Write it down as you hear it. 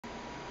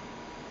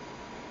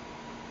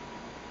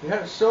We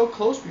had it so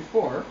close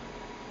before.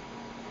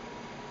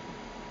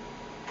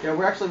 Yeah,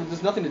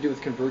 there's nothing to do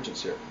with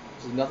convergence here.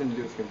 This has nothing to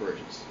do with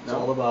convergence. It's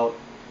all about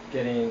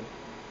getting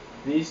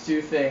these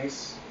two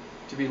things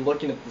to be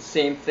looking at the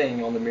same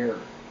thing on the mirror.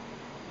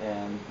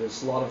 And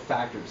there's a lot of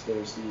factors.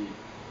 There's the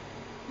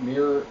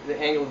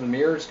angle of the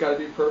mirror has got to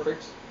be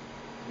perfect.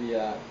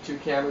 The two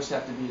cameras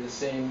have to be the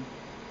same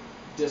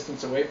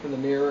distance away from the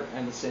mirror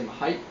and the same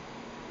height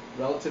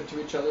relative to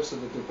each other so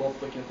that they're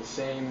both looking at the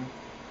same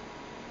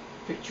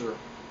picture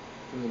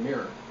through the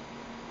mirror.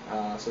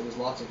 So there's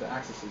lots of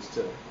axes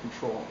to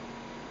control.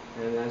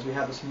 And as we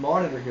have this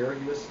monitor here,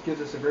 this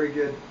gives us a very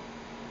good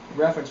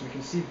reference. We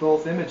can see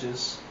both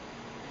images.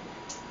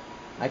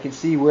 I can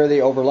see where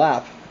they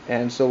overlap.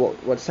 And so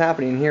what's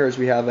happening here is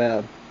we have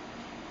they're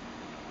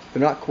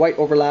not quite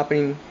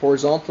overlapping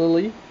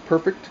horizontally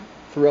perfect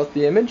throughout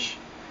the image.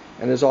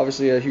 And there's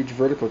obviously a huge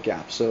vertical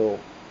gap. So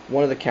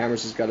one of the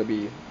cameras has got to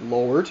be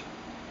lowered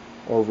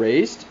or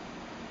raised.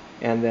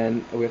 And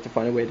then we have to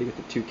find a way to get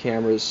the two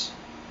cameras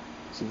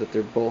so that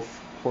they're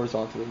both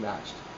horizontally matched.